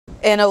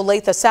An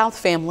Olathe South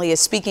family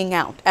is speaking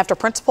out after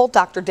Principal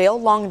Dr. Dale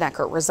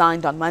Longenecker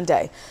resigned on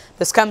Monday.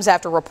 This comes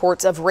after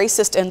reports of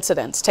racist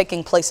incidents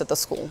taking place at the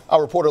school.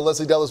 Our reporter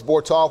Leslie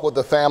Dellis-Bohr talked with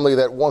the family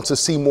that wants to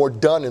see more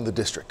done in the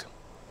district.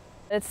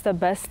 It's the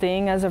best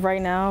thing as of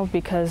right now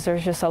because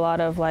there's just a lot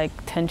of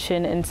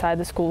tension inside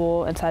the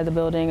school, inside the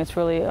building. It's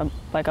really a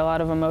lot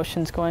of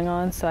emotions going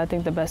on. So I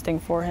think the best thing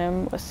for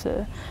him was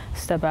to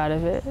step out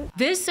of it.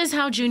 This is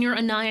how junior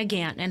Anaya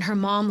Gant and her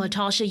mom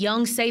Latasha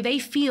Young say they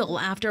feel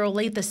after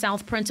Olathe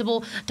South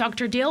Principal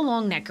Dr. Dale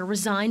Longenecker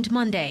resigned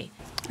Monday.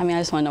 I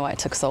just want to know why it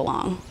took so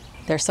long.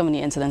 There's so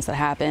many incidents that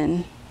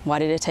happened. Why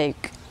did it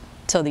take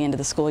till the end of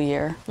the school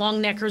year?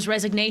 Longenecker's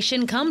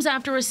resignation comes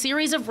after a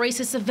series of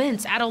racist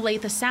events at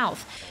Olathe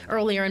South.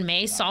 Earlier in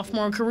May,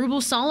 sophomore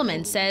Karubal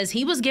Solomon says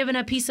he was given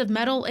a piece of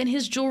metal in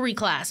his jewelry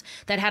class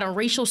that had a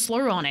racial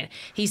slur on it.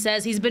 He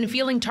says he's been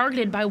feeling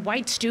targeted by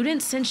white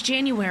students since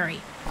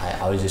January.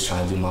 I was just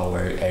trying to do my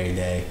work every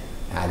day.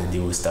 I had to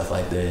deal with stuff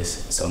like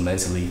this, so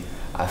mentally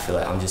I feel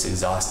like I'm just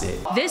exhausted.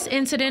 This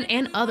incident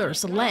and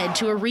others led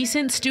to a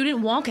recent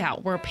student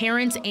walkout where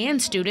parents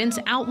and students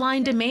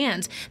outlined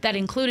demands that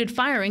included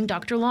firing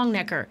Dr.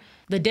 Longenecker.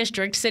 The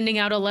district sending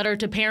out a letter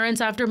to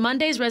parents after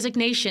Monday's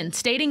resignation,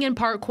 stating in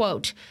part,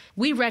 quote,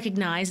 "We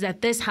recognize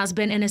that this has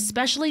been an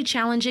especially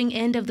challenging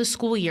end of the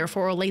school year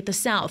for Olathe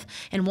South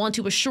and want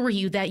to assure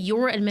you that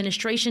your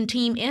administration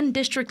team and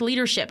district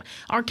leadership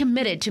are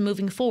committed to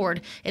moving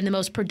forward in the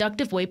most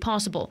productive way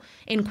possible,"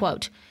 end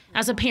quote.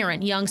 As a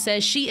parent, Young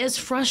says she is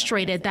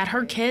frustrated that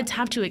her kids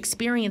have to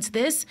experience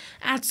this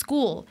at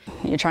school.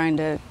 You're trying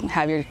to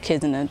have your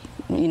kids in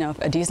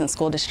a decent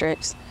school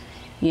district,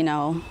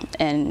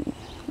 and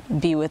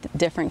be with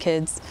different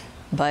kids,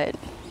 but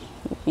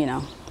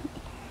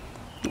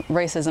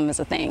racism is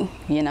a thing,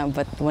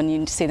 but when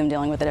you see them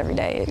dealing with it every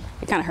day,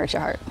 it kind of hurts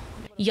your heart.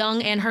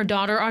 Young and her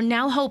daughter are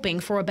now hoping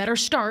for a better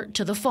start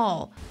to the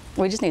fall.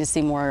 We just need to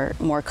see more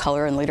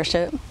color in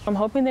leadership. I'm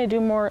hoping they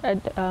do more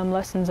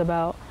lessons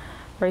about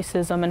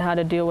racism and how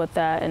to deal with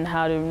that and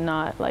how to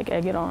not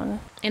egg it on.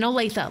 In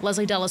Olathe,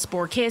 Leslie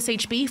Dellis-Bohr,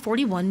 KSHB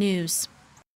 41 News.